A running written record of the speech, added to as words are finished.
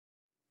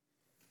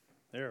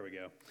There we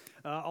go.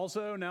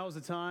 Also, now is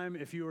the time,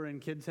 if you are in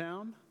Kid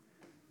Town,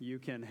 you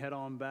can head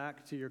on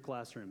back to your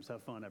classrooms.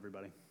 Have fun,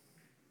 everybody.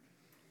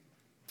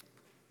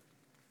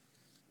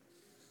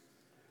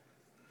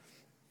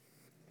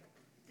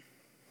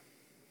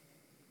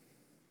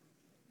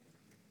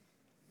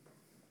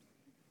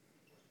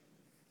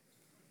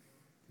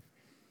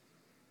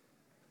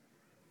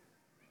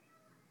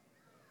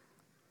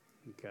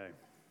 Okay.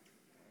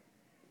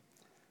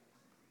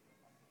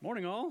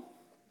 Morning, all.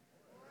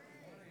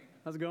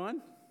 How's it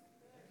going?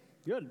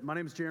 Good. My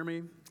name is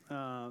Jeremy,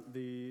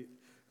 the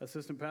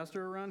assistant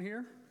pastor around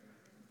here,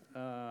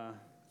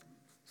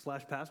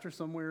 slash pastor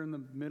somewhere in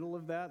the middle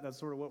of that. That's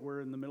sort of what we're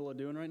in the middle of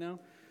doing right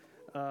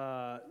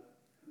now.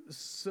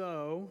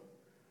 So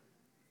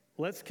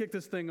let's kick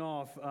this thing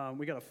off.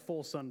 We got a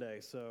full Sunday,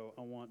 so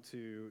I want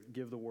to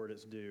give the word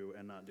its due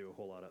and not do a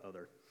whole lot of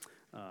other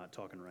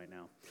talking right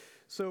now.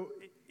 So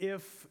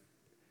if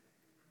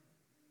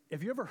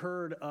you ever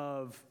heard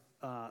of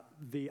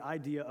the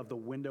idea of the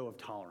window of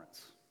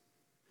tolerance?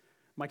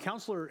 My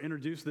counselor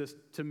introduced this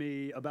to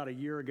me about a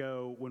year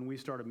ago when we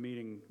started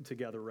meeting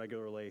together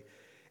regularly.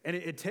 And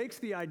it takes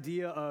the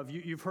idea of,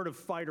 you've heard of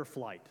fight or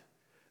flight.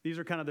 These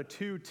are kind of the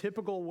two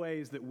typical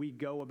ways that we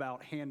go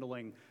about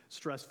handling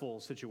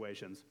stressful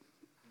situations.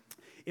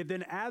 It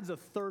then adds a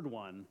third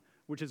one,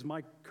 which is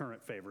my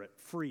current favorite,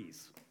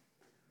 freeze.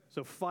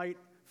 So fight,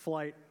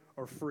 flight,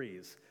 or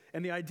freeze.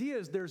 And the idea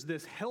is there's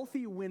this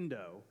healthy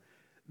window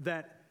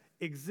that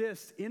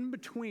exists in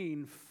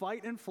between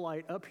fight and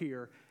flight up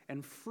here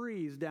and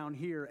freeze down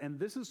here. And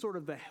this is sort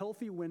of the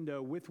healthy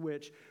window with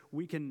which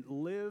we can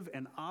live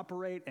and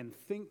operate and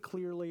think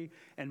clearly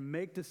and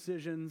make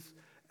decisions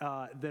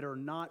that are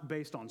not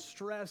based on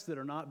stress, that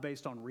are not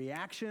based on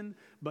reaction,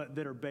 but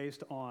that are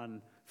based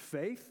on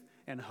faith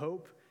and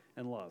hope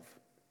and love.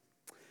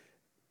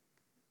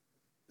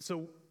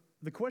 So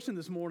the question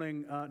this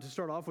morning to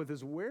start off with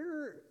is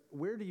where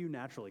do you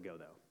naturally go,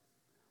 though?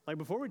 Like,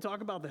 before we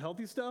talk about the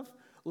healthy stuff,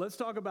 let's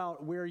talk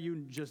about where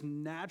you just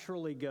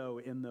naturally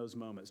go in those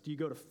moments. Do you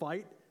go to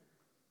fight,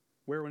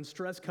 where when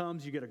stress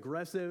comes, you get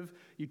aggressive,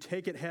 you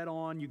take it head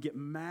on, you get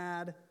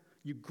mad,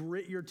 you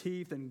grit your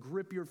teeth and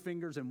grip your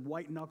fingers and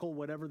white knuckle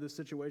whatever the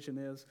situation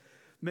is?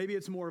 Maybe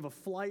it's more of a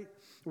flight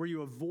where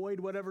you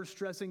avoid whatever's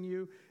stressing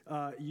you,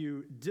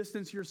 you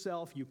distance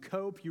yourself, you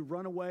cope, you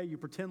run away, you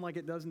pretend like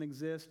it doesn't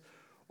exist,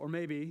 or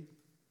maybe,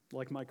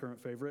 like my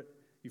current favorite,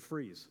 you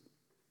freeze.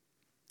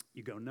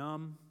 You go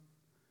numb,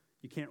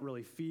 you can't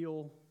really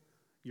feel,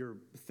 your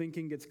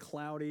thinking gets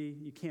cloudy,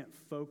 you can't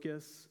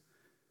focus.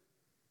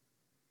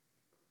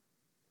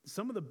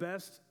 Some of the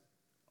best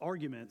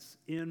arguments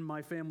in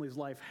my family's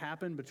life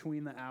happen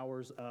between the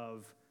hours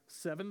of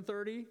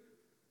 7:30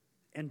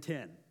 and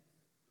 10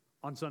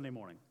 on Sunday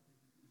morning.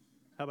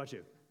 How about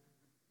you?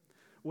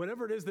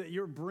 Whatever it is that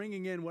you're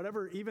bringing in,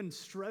 whatever even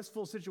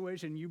stressful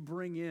situation you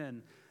bring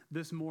in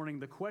this morning,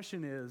 the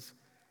question is,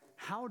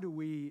 how do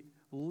we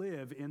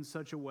live in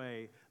such a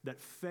way that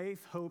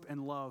faith, hope,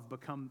 and love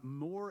become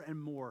more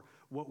and more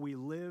what we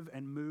live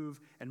and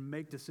move and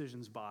make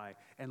decisions by,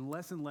 and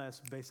less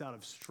based out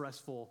of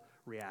stressful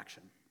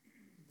reaction?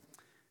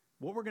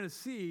 What we're going to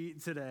see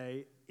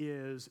today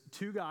is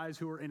two guys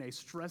who are in a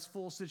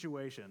stressful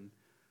situation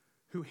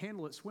who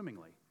handle it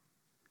swimmingly.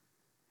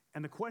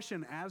 And the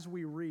question as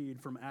we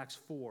read from Acts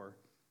 4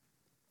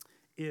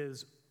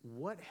 is,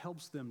 what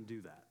helps them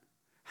do that?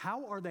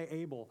 How are they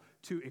able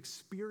to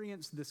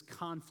experience this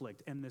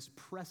conflict and this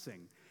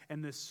pressing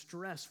and this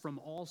stress from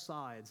all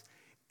sides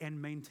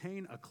and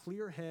maintain a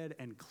clear head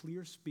and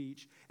clear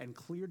speech and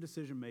clear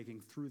decision-making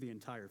through the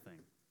entire thing?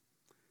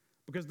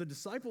 Because the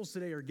disciples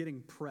today are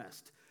getting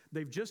pressed.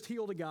 They've just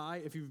healed a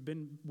guy, if you've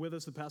been with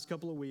us the past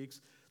couple of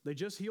weeks. They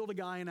just healed a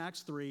guy in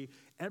Acts 3.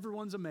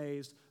 Everyone's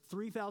amazed.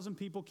 3,000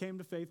 people came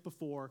to faith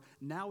before.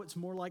 Now it's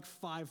more like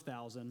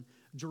 5,000.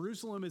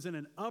 Jerusalem is in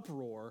an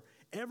uproar.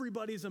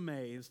 Everybody's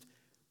amazed.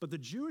 But the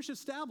Jewish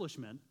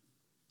establishment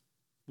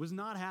was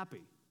not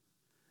happy.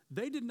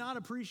 They did not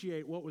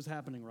appreciate what was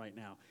happening right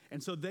now.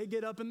 And so they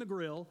get up in the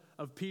grill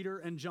of Peter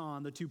and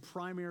John, the two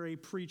primary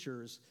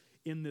preachers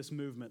in this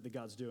movement that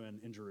God's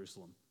doing in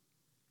Jerusalem.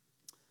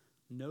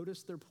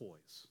 Notice their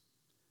poise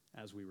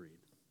as we read.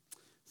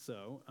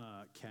 So,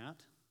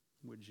 Kat,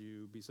 would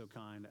you be so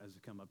kind as to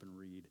come up and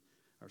read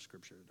our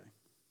scripture today?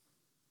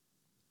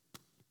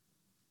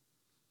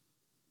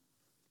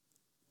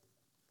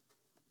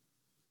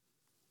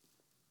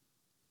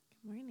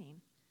 Good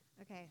morning.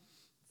 Okay,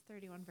 it's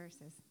 31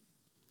 verses.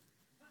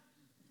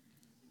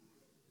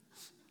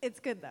 It's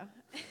good, though.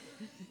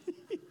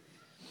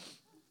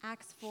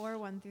 Acts 4,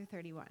 1 through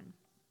 31.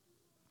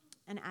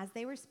 And as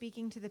they were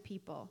speaking to the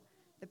people,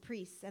 the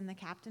priests and the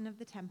captain of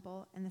the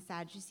temple and the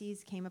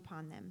Sadducees came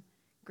upon them,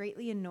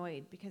 greatly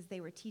annoyed because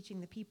they were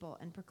teaching the people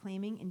and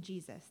proclaiming in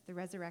Jesus the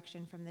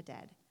resurrection from the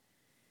dead.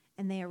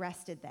 And they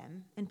arrested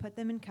them and put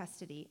them in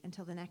custody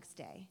until the next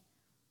day,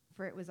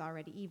 for it was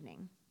already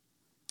evening.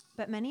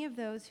 But many of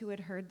those who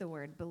had heard the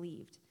word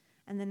believed,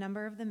 and the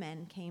number of the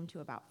men came to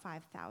about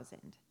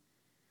 5,000.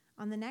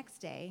 On the next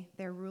day,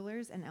 their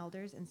rulers and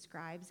elders and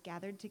scribes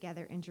gathered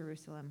together in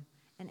Jerusalem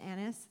and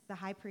Annas the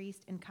high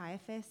priest, and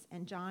Caiaphas,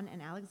 and John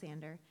and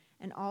Alexander,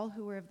 and all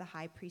who were of the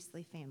high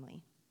priestly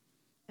family.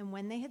 And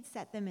when they had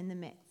set them in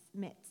the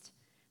midst,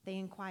 they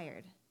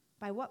inquired,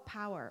 "By what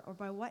power or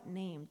by what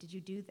name did you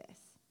do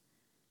this?"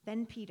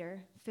 Then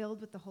Peter,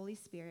 filled with the Holy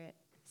Spirit,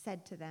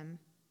 said to them,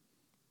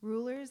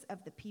 "Rulers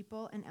of the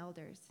people and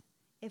elders,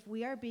 if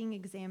we are being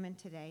examined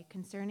today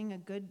concerning a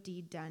good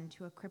deed done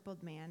to a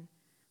crippled man,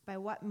 by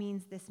what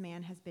means this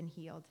man has been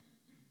healed,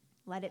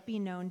 let it be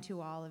known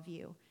to all of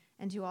you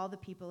and to all the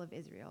people of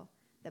Israel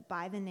that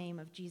by the name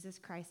of Jesus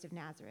Christ of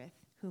Nazareth,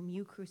 whom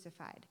you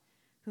crucified,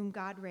 whom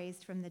God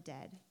raised from the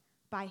dead,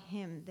 by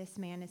him this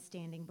man is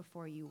standing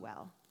before you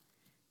well.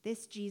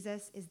 This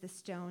Jesus is the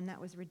stone that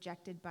was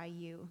rejected by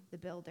you, the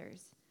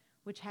builders,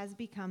 which has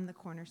become the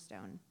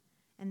cornerstone,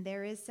 and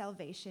there is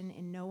salvation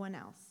in no one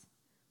else,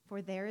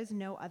 for there is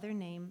no other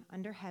name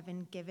under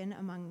heaven given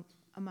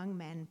among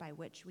men by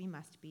which we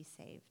must be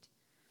saved."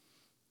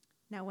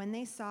 Now when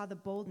they saw the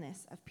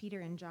boldness of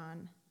Peter and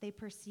John, they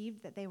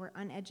perceived that they were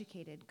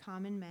uneducated,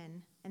 common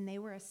men, and they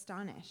were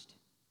astonished.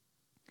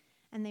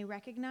 And they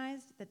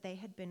recognized that they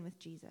had been with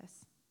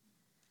Jesus.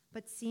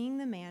 But seeing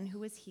the man who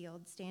was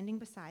healed standing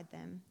beside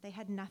them, they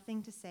had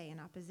nothing to say in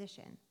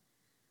opposition.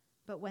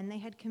 But when they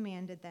had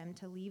commanded them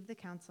to leave the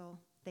council,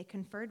 they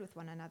conferred with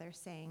one another,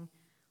 saying,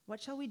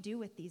 "What shall we do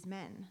with these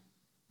men?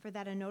 For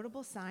that a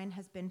notable sign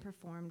has been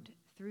performed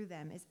through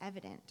them is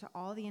evident to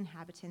all the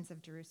inhabitants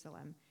of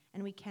Jerusalem,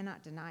 and we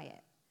cannot deny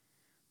it.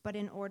 But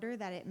in order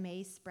that it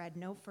may spread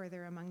no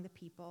further among the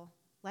people,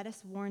 let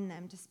us warn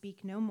them to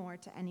speak no more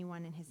to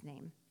anyone in his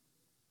name."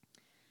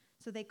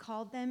 So they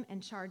called them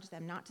and charged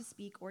them not to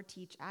speak or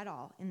teach at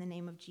all in the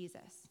name of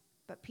Jesus.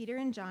 But Peter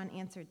and John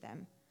answered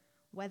them,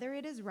 "Whether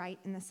it is right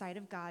in the sight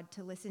of God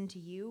to listen to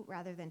you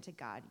rather than to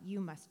God, you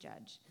must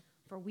judge,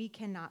 for we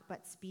cannot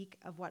but speak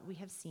of what we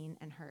have seen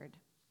and heard."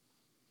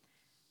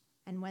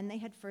 And when they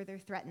had further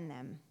threatened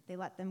them, they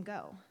let them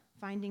go,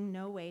 finding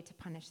no way to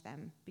punish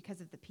them because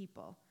of the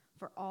people,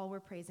 for all were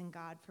praising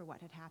God for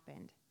what had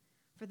happened.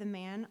 For the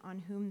man on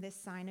whom this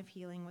sign of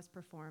healing was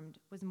performed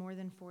was more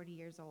than 40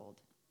 years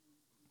old.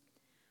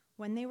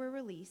 When they were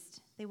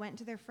released, they went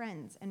to their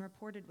friends and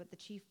reported what the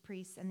chief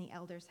priests and the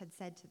elders had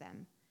said to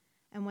them.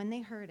 And when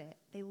they heard it,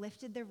 they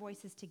lifted their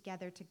voices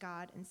together to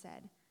God and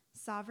said,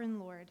 "Sovereign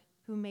Lord,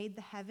 who made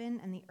the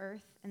heaven and the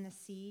earth and the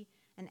sea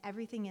and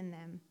everything in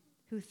them,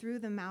 who through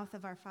the mouth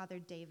of our father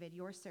David,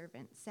 your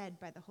servant, said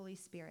by the Holy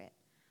Spirit,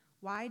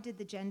 'Why did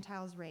the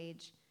Gentiles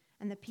rage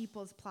and the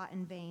peoples plot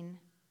in vain?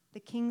 The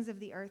kings of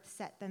the earth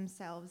set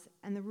themselves,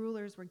 and the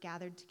rulers were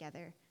gathered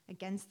together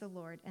against the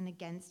Lord and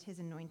against his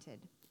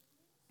anointed.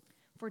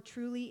 For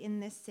truly in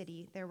this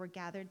city there were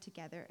gathered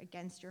together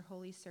against your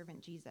holy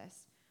servant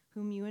Jesus,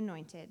 whom you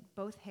anointed,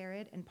 both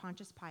Herod and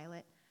Pontius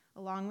Pilate,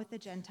 along with the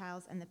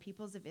Gentiles and the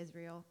peoples of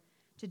Israel,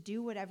 to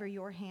do whatever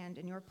your hand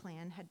and your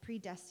plan had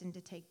predestined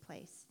to take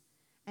place.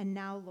 And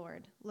now,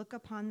 Lord, look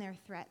upon their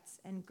threats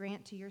and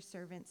grant to your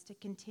servants to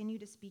continue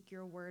to speak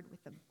your word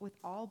with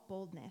all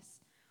boldness,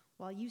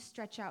 while you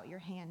stretch out your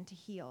hand to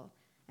heal,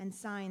 and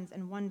signs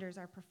and wonders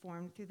are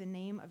performed through the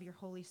name of your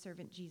holy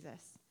servant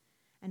Jesus."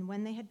 And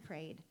when they had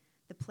prayed,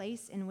 the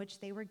place in which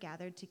they were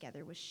gathered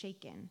together was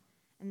shaken,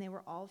 and they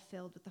were all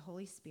filled with the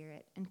Holy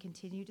Spirit and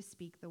continued to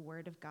speak the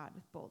word of God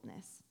with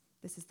boldness.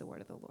 This is the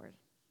word of the Lord.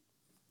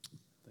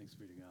 Thanks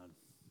be to God.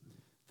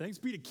 Thanks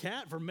be to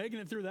Kat for making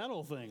it through that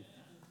whole thing.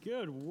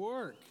 Good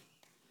work.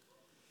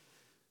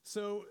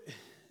 So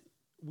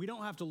we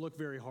don't have to look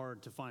very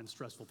hard to find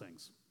stressful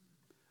things,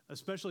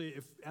 especially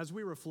as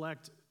we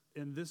reflect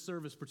in this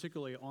service,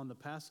 particularly on the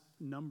past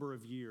number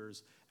of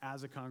years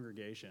as a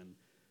congregation.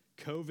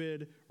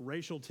 COVID,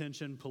 racial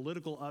tension,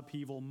 political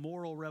upheaval,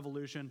 moral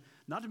revolution,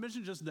 not to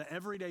mention just the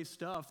everyday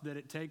stuff that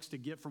it takes to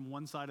get from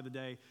one side of the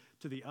day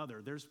to the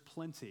other. There's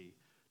plenty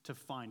to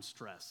find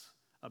stress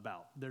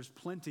about. There's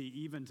plenty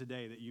even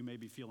today that you may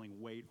be feeling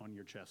weight on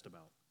your chest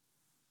about.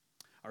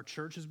 Our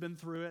church has been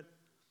through it.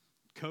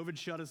 COVID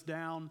shut us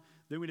down.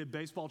 Then we did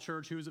baseball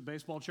church. Who was at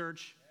baseball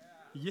church?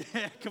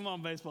 Yeah, come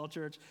on, baseball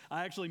church.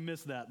 I actually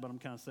missed that, but I'm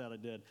kind of sad I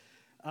did.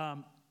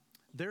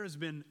 There has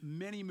been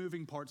many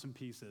moving parts and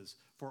pieces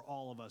for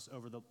all of us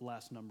over the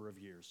last number of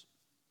years.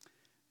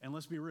 And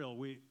let's be real,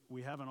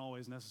 we haven't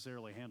always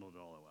necessarily handled it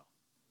all that well.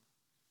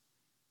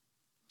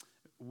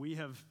 We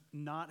have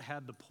not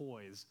had the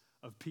poise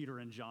of Peter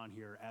and John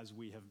here as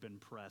we have been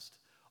pressed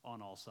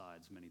on all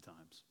sides many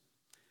times.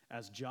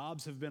 As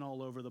jobs have been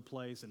all over the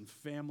place and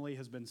family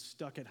has been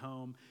stuck at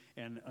home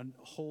and a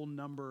whole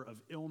number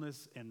of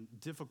illness and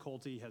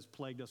difficulty has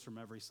plagued us from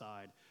every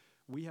side,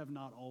 we have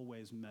not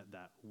always met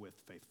that with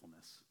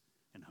faithfulness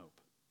and hope.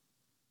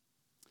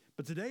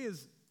 But today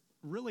is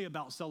really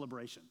about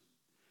celebration.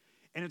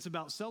 And it's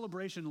about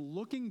celebration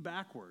looking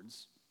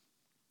backwards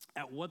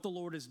at what the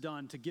Lord has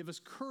done to give us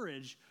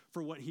courage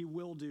for what he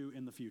will do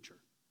in the future.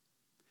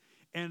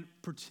 And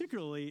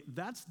particularly,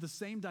 that's the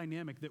same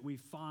dynamic that we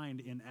find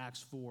in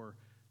Acts 4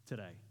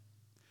 today.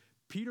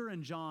 Peter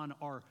and John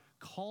are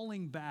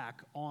calling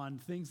back on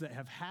things that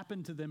have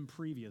happened to them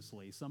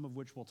previously, some of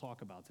which we'll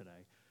talk about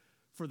today,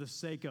 for the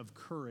sake of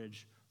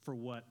courage for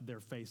what they're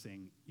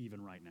facing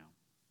even right now.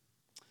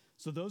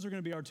 So those are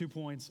going to be our 2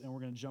 points, and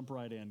we're going to jump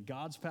right in.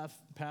 God's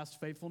past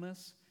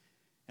faithfulness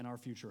and our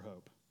future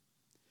hope.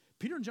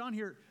 Peter and John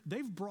here,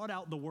 they've brought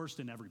out the worst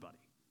in everybody.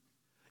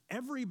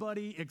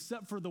 Everybody,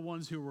 except for the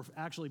ones who were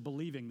actually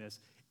believing this,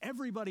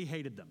 everybody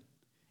hated them.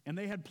 And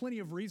they had plenty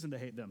of reason to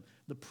hate them.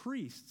 The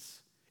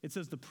priests, it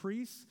says the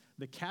priests,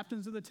 the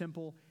captains of the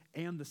temple,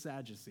 and the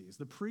Sadducees.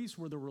 The priests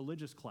were the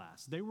religious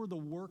class. They were the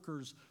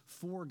workers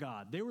for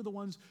God. They were the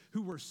ones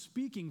who were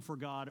speaking for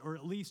God, or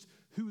at least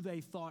who they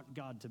thought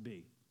God to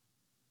be.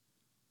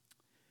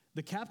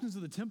 The captains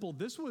of the temple,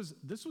 this was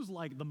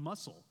like the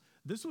muscle.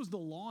 This was the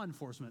law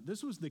enforcement.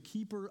 This was the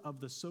keeper of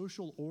the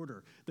social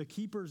order, the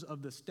keepers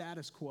of the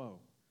status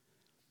quo.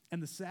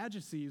 And the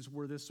Sadducees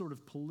were this sort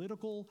of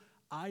political,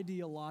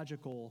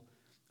 ideological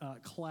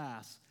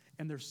class,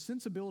 and their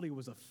sensibility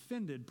was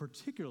offended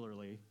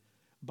particularly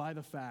by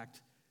the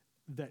fact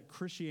that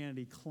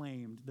Christianity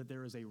claimed that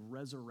there is a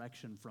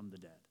resurrection from the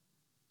dead.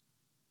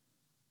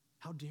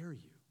 How dare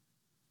you?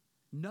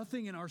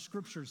 Nothing in our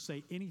scriptures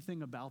say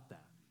anything about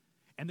that.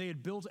 And they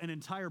had built an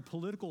entire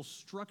political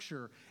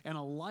structure and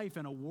a life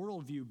and a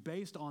worldview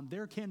based on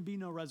there can be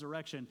no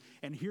resurrection,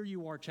 and here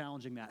you are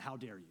challenging that. How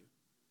dare you?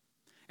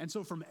 And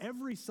so from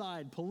every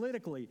side,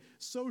 politically,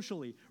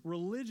 socially,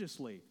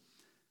 religiously,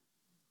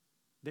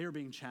 they are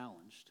being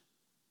challenged.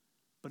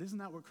 But isn't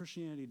that what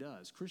Christianity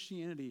does?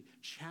 Christianity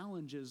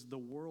challenges the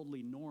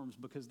worldly norms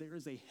because there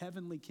is a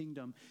heavenly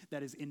kingdom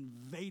that is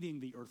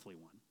invading the earthly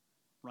one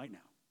right now,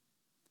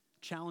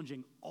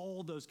 challenging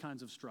all those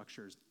kinds of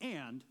structures,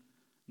 and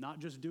not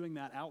just doing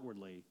that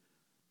outwardly,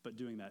 but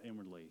doing that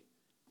inwardly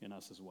in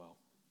us as well.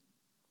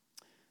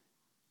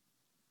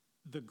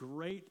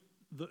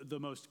 The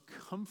most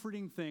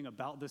comforting thing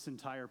about this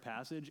entire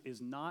passage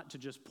is not to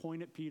just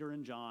point at Peter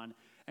and John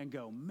and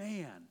go,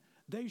 man,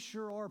 they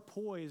sure are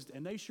poised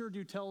and they sure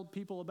do tell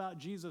people about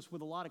Jesus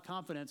with a lot of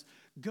confidence.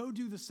 Go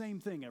do the same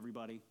thing,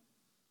 everybody.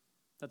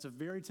 That's a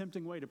very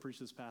tempting way to preach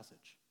this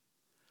passage.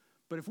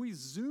 But if we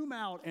zoom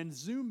out and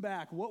zoom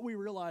back, what we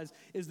realize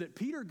is that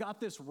Peter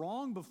got this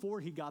wrong before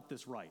he got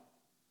this right.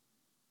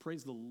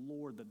 Praise the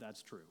Lord that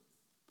that's true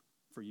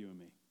for you and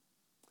me.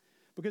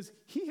 Because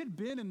he had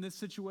been in this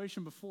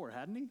situation before,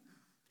 hadn't he?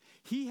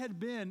 He had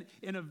been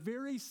in a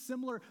very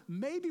similar,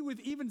 maybe with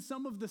even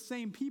some of the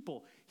same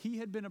people. He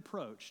had been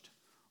approached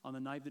on the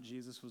night that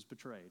Jesus was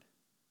betrayed.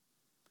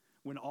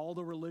 When all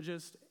the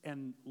religious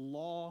and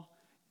law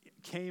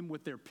came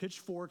with their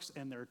pitchforks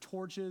and their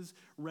torches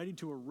ready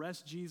to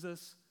arrest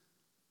Jesus.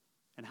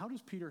 And how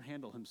does Peter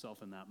handle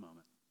himself in that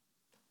moment?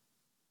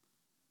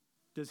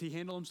 Does he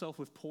handle himself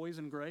with poise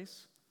and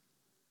grace?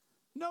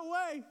 No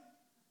way.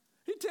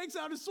 He takes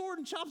out his sword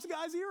and chops the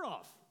guy's ear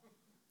off.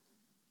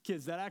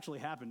 Kids, that actually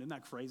happened. Isn't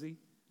that crazy?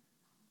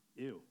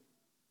 Ew.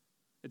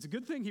 It's a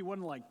good thing he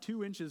wasn't like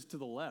 2 inches to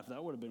the left.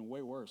 That would have been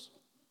way worse.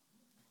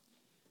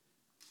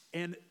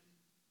 And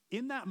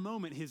in that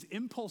moment, his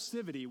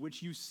impulsivity,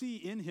 which you see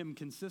in him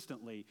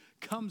consistently,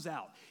 comes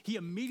out. He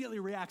immediately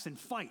reacts in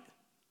fight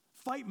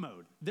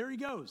mode. There he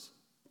goes.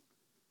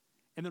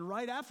 And then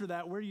right after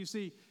that, where do you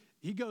see?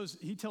 He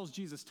tells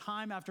Jesus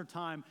time after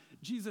time,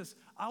 Jesus,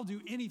 I'll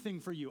do anything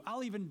for you.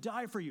 I'll even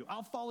die for you.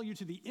 I'll follow you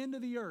to the end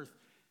of the earth.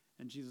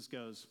 And Jesus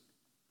goes,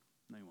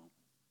 no, you won't.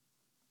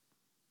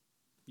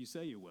 You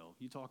say you will.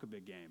 You talk a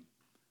big game.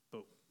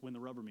 But when the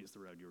rubber meets the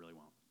road, you really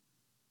won't.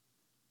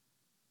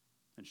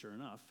 And sure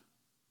enough,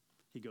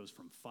 he goes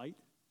from fight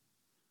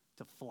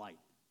to flight,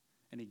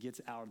 and he gets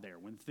out of there.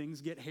 When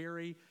things get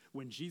hairy,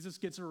 when Jesus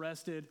gets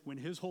arrested, when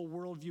his whole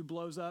worldview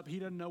blows up, he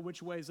doesn't know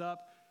which way's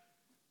up,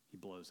 he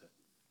blows it,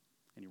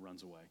 and he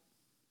runs away.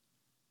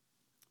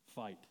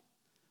 Fight,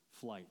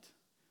 flight.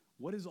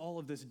 What is all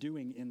of this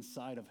doing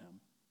inside of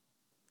him?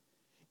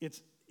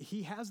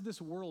 He has this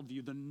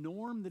worldview, the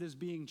norm that is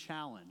being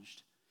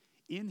challenged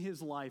in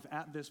his life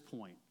at this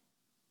point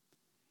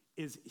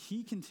is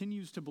he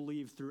continues to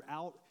believe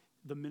throughout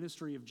the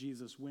ministry of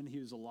Jesus when he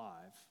was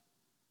alive,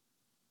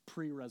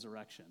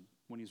 pre-resurrection,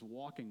 when he's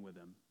walking with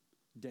him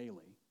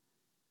daily,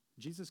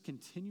 Jesus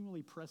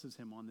continually presses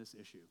him on this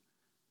issue.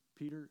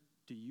 Peter,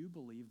 do you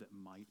believe that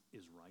might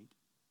is right?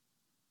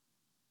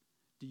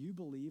 Do you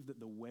believe that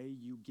the way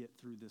you get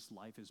through this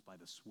life is by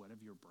the sweat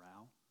of your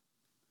brow?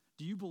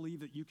 Do you believe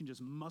that you can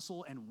just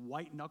muscle and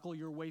white knuckle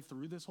your way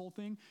through this whole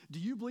thing? Do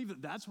you believe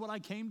that that's what I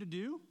came to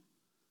do?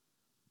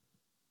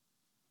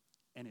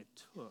 And it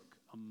took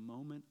a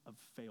moment of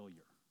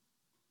failure.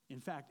 In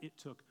fact, it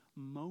took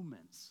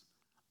moments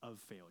of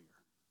failure.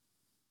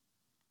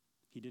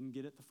 He didn't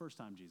get it the first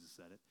time Jesus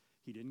said it.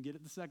 He didn't get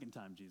it the second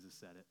time Jesus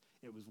said it.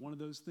 It was one of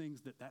those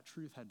things that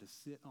truth had to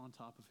sit on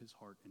top of his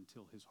heart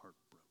until his heart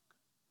broke.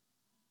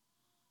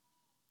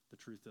 The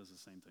truth does the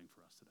same thing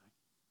for us today.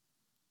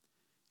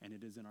 And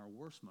it is in our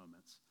worst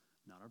moments,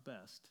 not our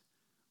best,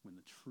 when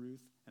the truth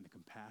and the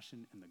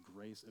compassion and the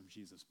grace of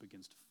Jesus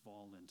begins to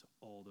fall into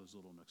all those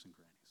little nooks and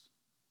crannies.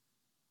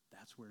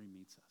 That's where he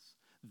meets us.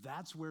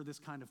 That's where this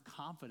kind of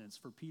confidence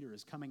for Peter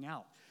is coming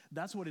out.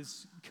 That's what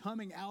is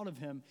coming out of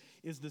him,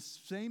 is the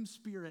same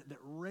Spirit that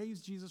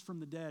raised Jesus from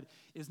the dead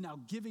is now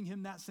giving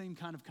him that same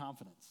kind of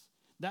confidence,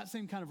 that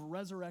same kind of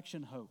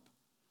resurrection hope.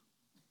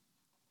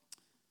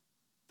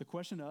 The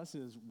question to us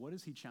is, what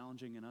is he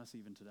challenging in us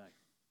even today?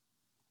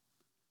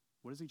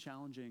 What is he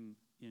challenging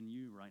in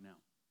you right now?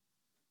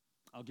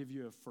 I'll give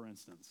you a for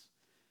instance.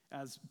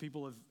 As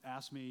people have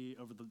asked me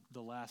over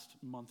the last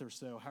month or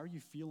so, how are you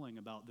feeling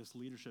about this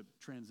leadership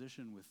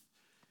transition with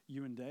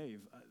you and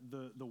Dave?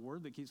 The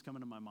word that keeps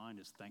coming to my mind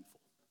is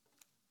thankful.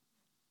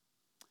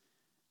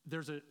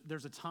 There's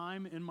a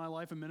time in my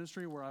life and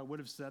ministry where I would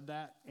have said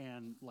that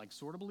and like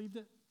sort of believed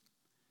it.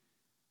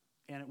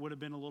 And it would have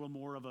been a little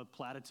more of a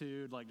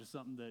platitude, like just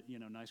something that,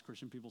 nice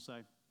Christian people say.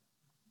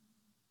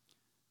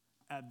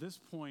 At this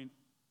point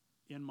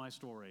in my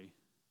story,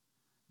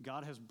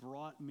 God has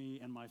brought me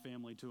and my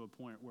family to a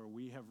point where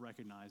we have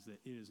recognized that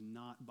it is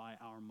not by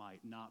our might,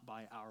 not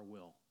by our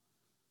will,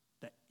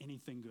 that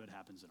anything good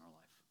happens in our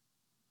life.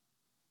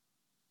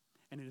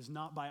 And it is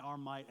not by our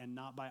might and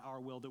not by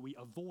our will that we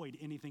avoid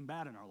anything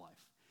bad in our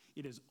life.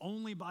 It is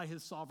only by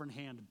his sovereign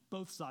hand,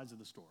 both sides of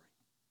the story.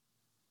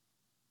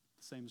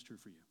 The same is true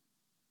for you.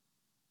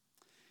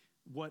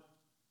 What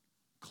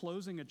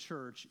closing a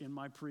church in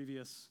my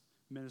previous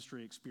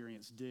ministry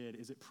experience did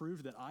is it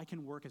proved that I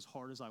can work as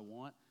hard as I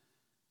want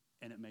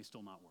and it may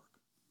still not work.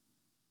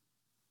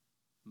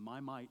 My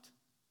might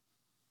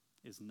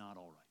is not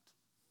all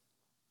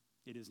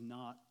right. It is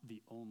not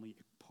the only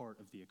part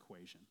of the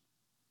equation.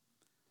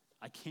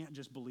 I can't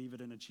just believe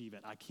it and achieve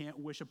it. I can't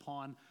wish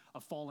upon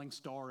a falling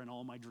star and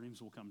all my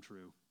dreams will come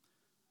true,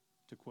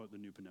 to quote the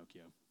new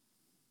Pinocchio.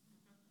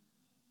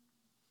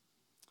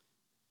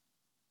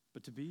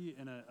 But to be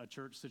in a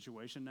church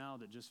situation now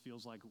that just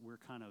feels like we're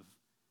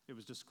it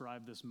was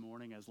described this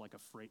morning as like a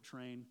freight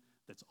train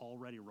that's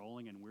already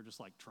rolling and we're just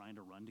like trying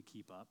to run to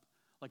keep up.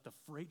 Like the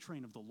freight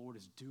train of the Lord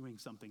is doing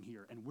something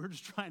here and we're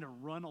just trying to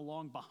run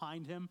along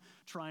behind him,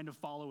 trying to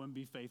follow and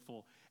be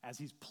faithful as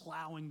he's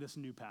plowing this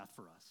new path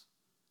for us.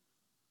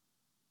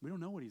 We don't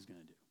know what he's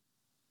going to do,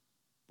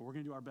 but we're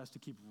going to do our best to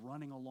keep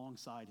running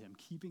alongside him,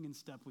 keeping in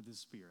step with his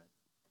Spirit.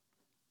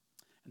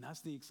 And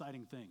that's the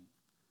exciting thing.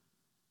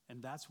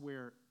 And that's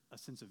where a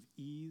sense of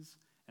ease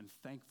and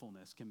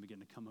thankfulness can begin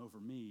to come over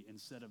me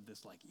instead of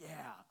this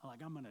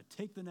I'm going to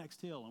take the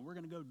next hill and we're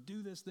going to go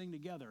do this thing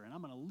together and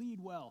I'm going to lead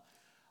well.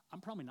 I'm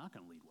probably not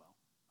going to lead well.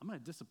 I'm going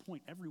to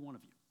disappoint every one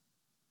of you.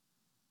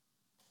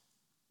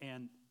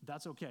 And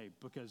that's okay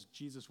because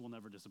Jesus will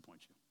never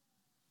disappoint you.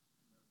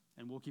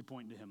 And we'll keep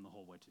pointing to him the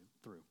whole way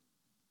through.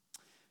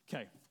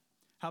 Okay,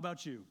 how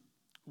about you?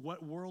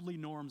 What worldly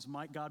norms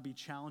might God be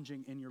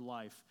challenging in your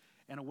life?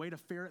 And a way to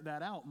ferret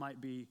that out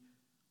might be,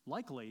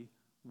 likely,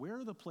 where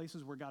are the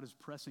places where God is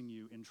pressing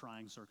you in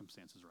trying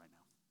circumstances right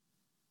now?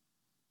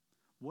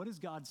 What has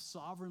God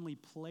sovereignly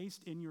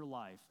placed in your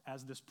life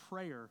as this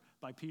prayer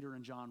by Peter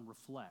and John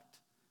reflect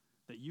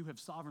that you have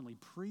sovereignly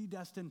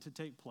predestined to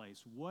take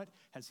place? What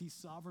has he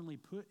sovereignly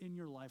put in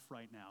your life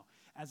right now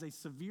as a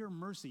severe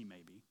mercy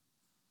maybe?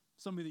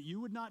 Somebody that you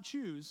would not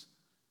choose,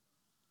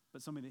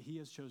 but somebody that he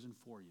has chosen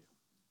for you.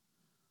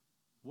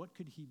 What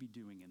could he be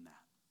doing in that?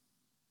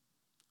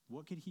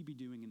 What could he be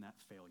doing in that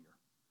failure?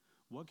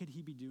 What could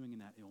he be doing in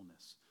that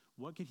illness?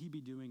 What could he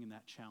be doing in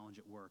that challenge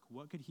at work?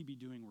 What could he be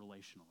doing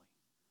relationally?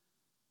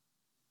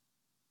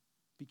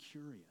 Be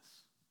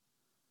curious.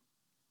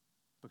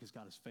 Because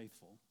God is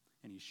faithful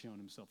and he's shown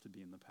himself to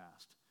be in the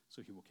past,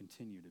 so he will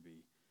continue to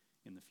be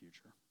in the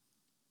future.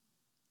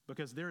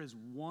 Because there is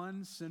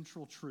one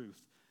central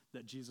truth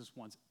that Jesus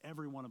wants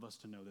every one of us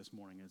to know this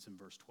morning, and it's in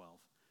verse 12.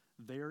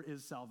 There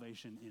is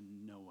salvation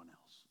in no one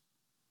else.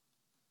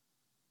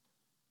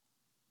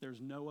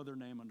 There's no other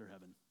name under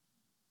heaven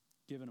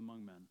given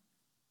among men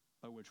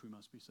by which we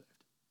must be saved.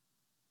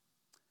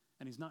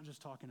 And he's not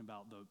just talking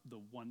about the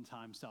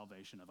one-time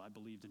salvation of I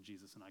believed in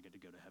Jesus and I get to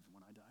go to heaven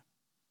when I die.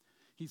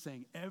 He's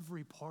saying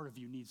every part of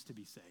you needs to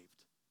be saved.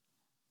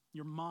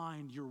 Your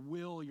mind, your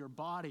will, your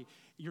body,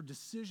 your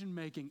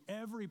decision-making,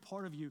 every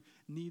part of you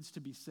needs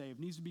to be saved,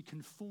 needs to be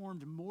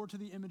conformed more to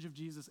the image of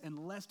Jesus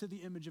and less to the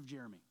image of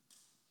Jeremy.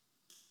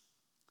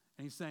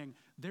 And he's saying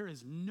there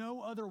is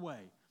no other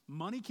way.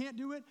 Money can't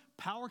do it.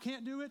 Power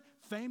can't do it.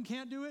 Fame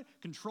can't do it.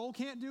 Control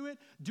can't do it.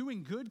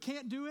 Doing good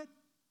can't do it.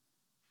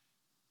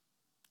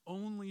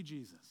 Only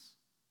Jesus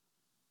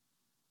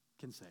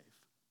can save.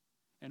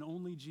 And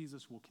only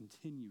Jesus will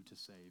continue to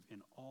save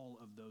in all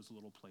of those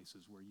little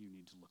places where you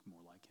need to look more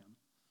like him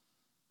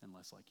and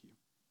less like you.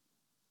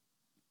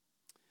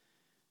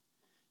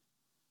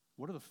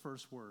 What are the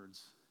first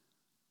words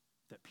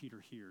that Peter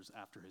hears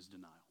after his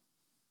denial?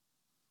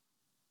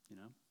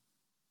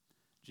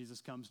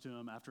 Jesus comes to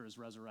him after his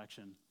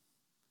resurrection.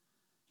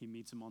 He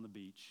meets him on the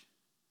beach.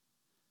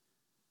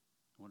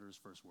 What are his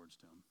first words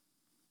to him?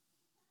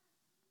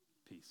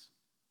 Peace.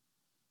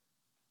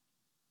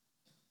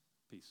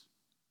 Peace.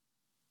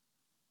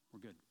 We're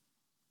good.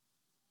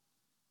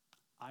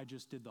 I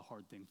just did the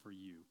hard thing for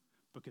you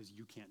because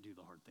you can't do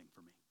the hard thing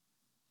for me.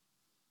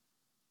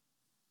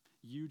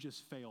 you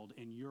just failed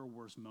in your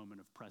worst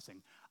moment of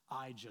pressing.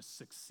 I just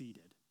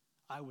succeeded.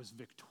 I was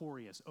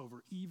victorious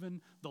over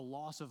even the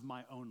loss of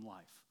my own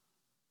life.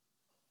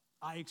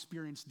 I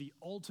experienced the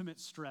ultimate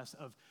stress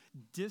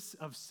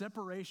of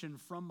separation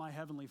from my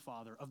Heavenly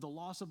Father, of the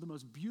loss of the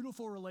most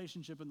beautiful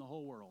relationship in the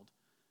whole world,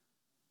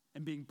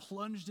 and being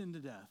plunged into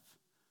death.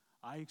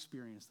 I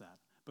experienced that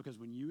because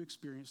when you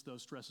experience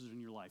those stresses in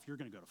your life, you're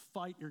going to go to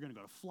fight, you're going to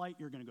go to flight,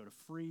 you're going to go to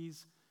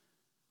freeze.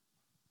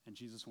 And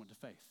Jesus went to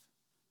faith.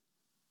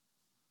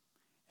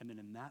 And then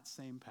in that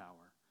same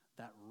power,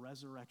 that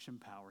resurrection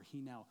power,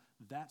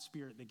 that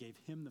Spirit that gave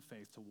him the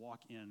faith to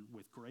walk in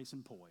with grace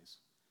and poise,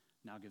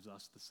 now gives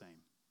us the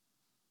same.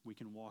 We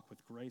can walk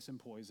with grace and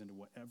poise into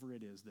whatever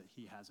it is that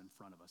he has in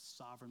front of us,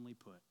 sovereignly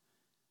put,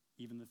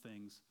 even the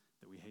things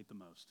that we hate the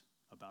most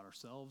about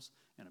ourselves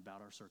and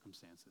about our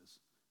circumstances,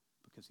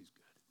 because he's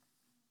good.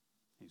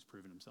 He's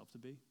proven himself to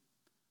be,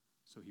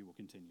 so he will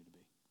continue to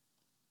be.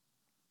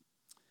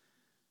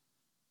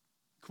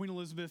 Queen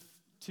Elizabeth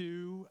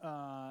II,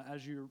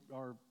 as you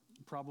are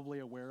probably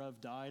aware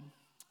of, died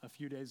a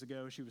few days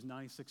ago. She was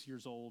 96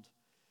 years old.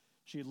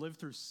 She had lived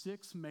through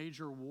 6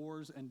 major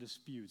wars and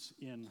disputes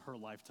in her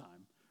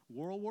lifetime.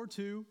 World War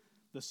II,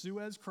 the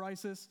Suez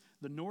Crisis,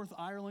 the North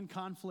Ireland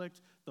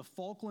conflict, the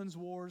Falklands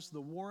Wars,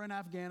 the war in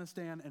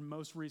Afghanistan, and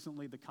most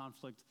recently, the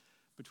conflict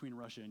between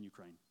Russia and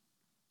Ukraine.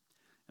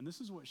 And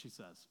this is what she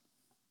says.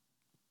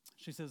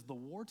 She says, the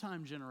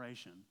wartime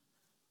generation,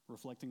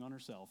 reflecting on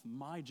herself,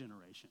 my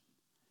generation,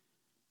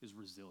 is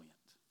resilient.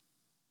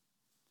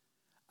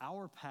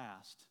 Our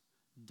past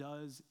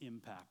does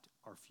impact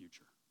our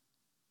future.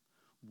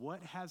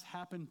 What has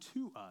happened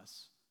to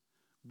us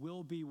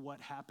will be what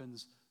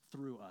happens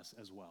through us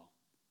as well.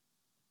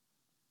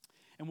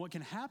 And what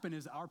can happen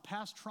is our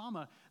past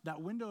trauma,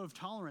 that window of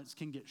tolerance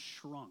can get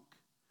shrunk,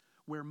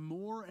 where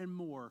more and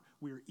more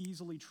we are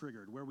easily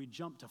triggered, where we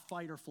jump to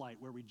fight or flight,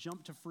 where we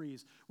jump to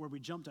freeze, where we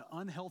jump to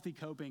unhealthy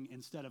coping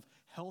instead of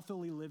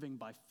healthily living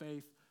by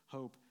faith,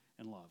 hope,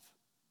 and love.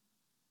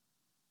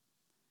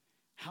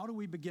 How do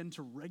we begin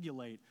to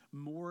regulate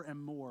more and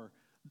more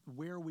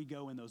where we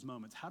go in those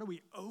moments? How do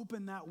we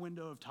open that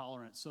window of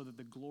tolerance so that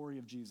the glory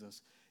of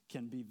Jesus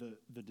can be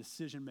the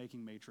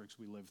decision-making matrix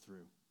we live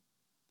through?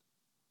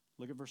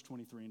 Look at verse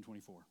 23 and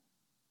 24.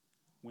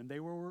 When they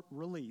were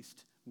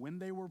released, when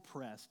they were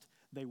pressed,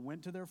 they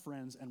went to their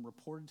friends and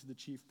reported to the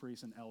chief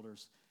priests and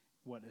elders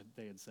what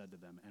they had said to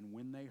them. And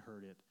when they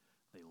heard it,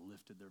 they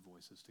lifted their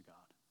voices to God.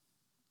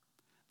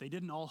 They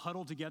didn't all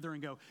huddle together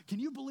and go, can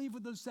you believe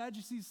what those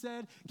Sadducees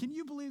said? Can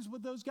you believe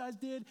what those guys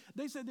did?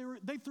 They said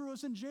they threw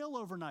us in jail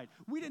overnight.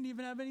 We didn't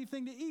even have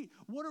anything to eat.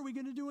 What are we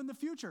going to do in the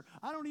future?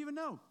 I don't even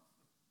know.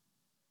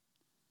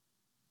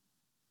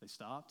 They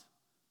stopped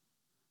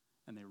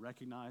and they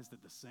recognized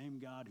that the same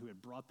God who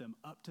had brought them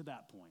up to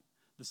that point,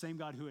 the same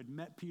God who had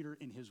met Peter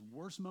in his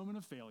worst moment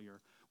of failure,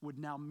 would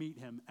now meet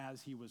him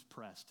as he was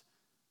pressed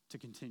to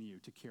continue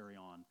to carry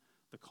on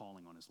the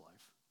calling on his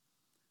life.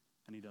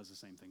 And he does the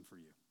same thing for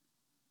you.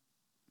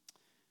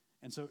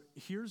 And so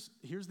here's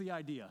the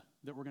idea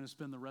that we're going to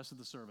spend the rest of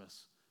the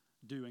service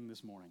doing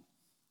this morning.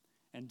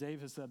 And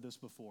Dave has said this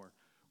before.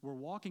 We're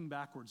walking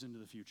backwards into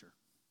the future.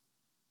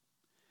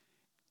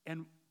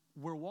 And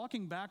we're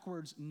walking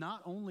backwards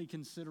not only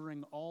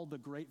considering all the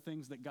great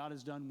things that God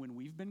has done when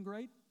we've been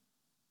great.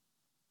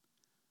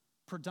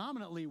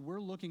 Predominantly,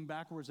 we're looking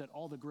backwards at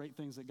all the great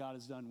things that God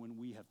has done when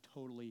we have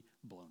totally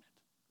blown it.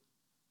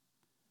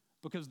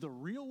 Because the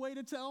real way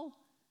to tell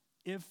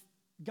if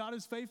God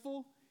is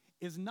faithful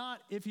is not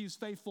if he's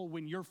faithful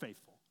when you're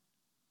faithful.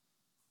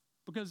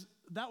 Because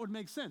that would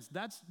make sense.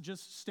 That's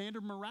just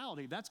standard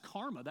morality. That's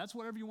karma. That's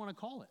whatever you want to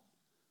call it.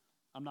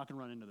 I'm not going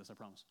to run into this, I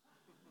promise.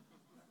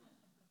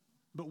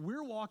 But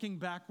we're walking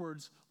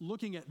backwards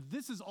looking at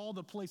this is all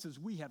the places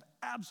we have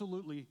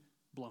absolutely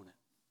blown it.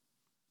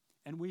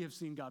 And we have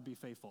seen God be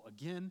faithful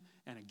again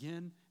and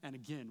again and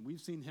again.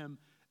 We've seen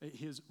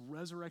his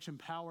resurrection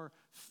power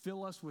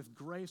fill us with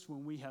grace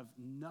when we have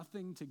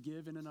nothing to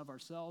give in and of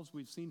ourselves.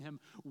 We've seen him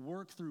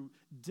work through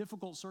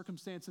difficult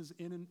circumstances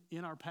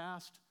in our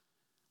past.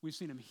 We've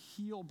seen him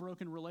heal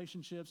broken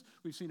relationships.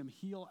 We've seen him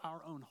heal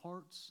our own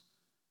hearts.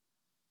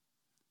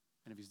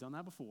 And if he's done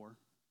that before,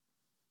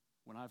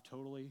 when I've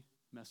totally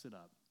messed it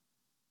up,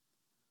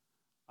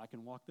 I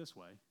can walk this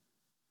way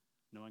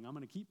knowing I'm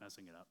going to keep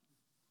messing it up,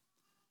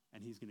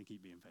 and he's going to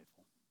keep being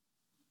faithful.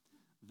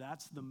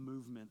 That's the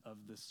movement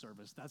of this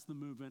service. That's the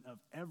movement of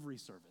every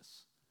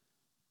service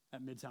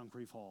at Midtown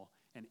Crieve Hall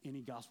and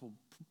any gospel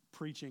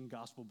preaching,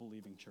 gospel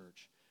believing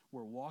church.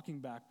 We're walking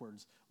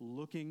backwards,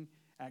 looking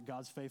at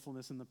God's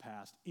faithfulness in the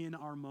past, in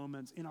our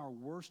moments, in our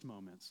worst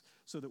moments,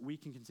 so that we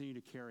can continue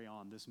to carry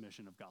on this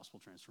mission of gospel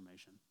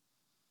transformation.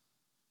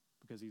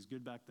 Because he's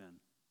good back then,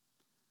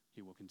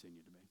 he will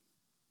continue to be.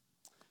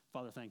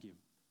 Father, thank you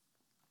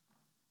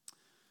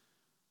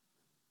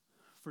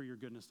for your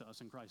goodness to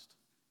us in Christ.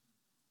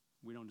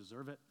 We don't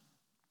deserve it.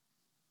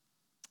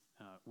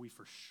 We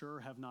for sure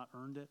have not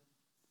earned it.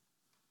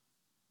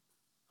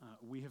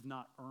 We have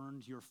not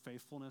earned your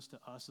faithfulness to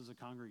us as a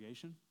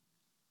congregation.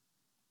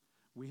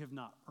 We have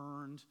not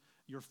earned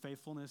your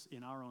faithfulness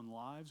in our own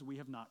lives. We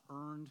have not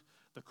earned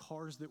the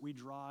cars that we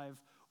drive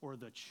or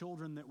the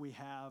children that we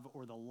have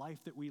or the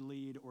life that we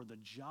lead or the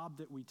job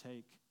that we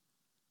take.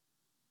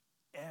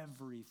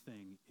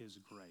 Everything is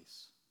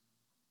grace.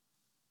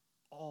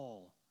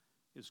 All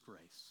is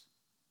grace.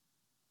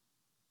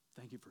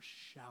 Thank you for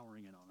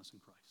showering it on us in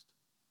Christ.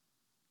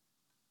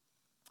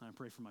 And I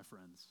pray for my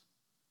friends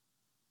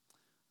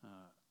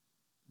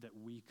that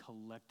we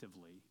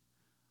collectively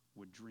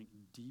would drink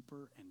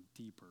deeper and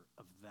deeper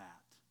of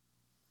that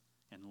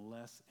and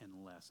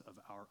less of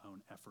our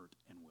own effort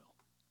and will.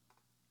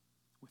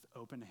 With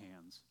open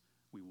hands,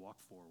 we walk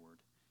forward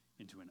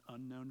into an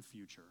unknown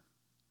future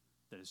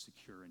that is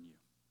secure in you.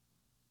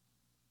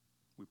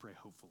 We pray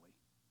hopefully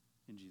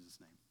in Jesus'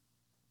 name.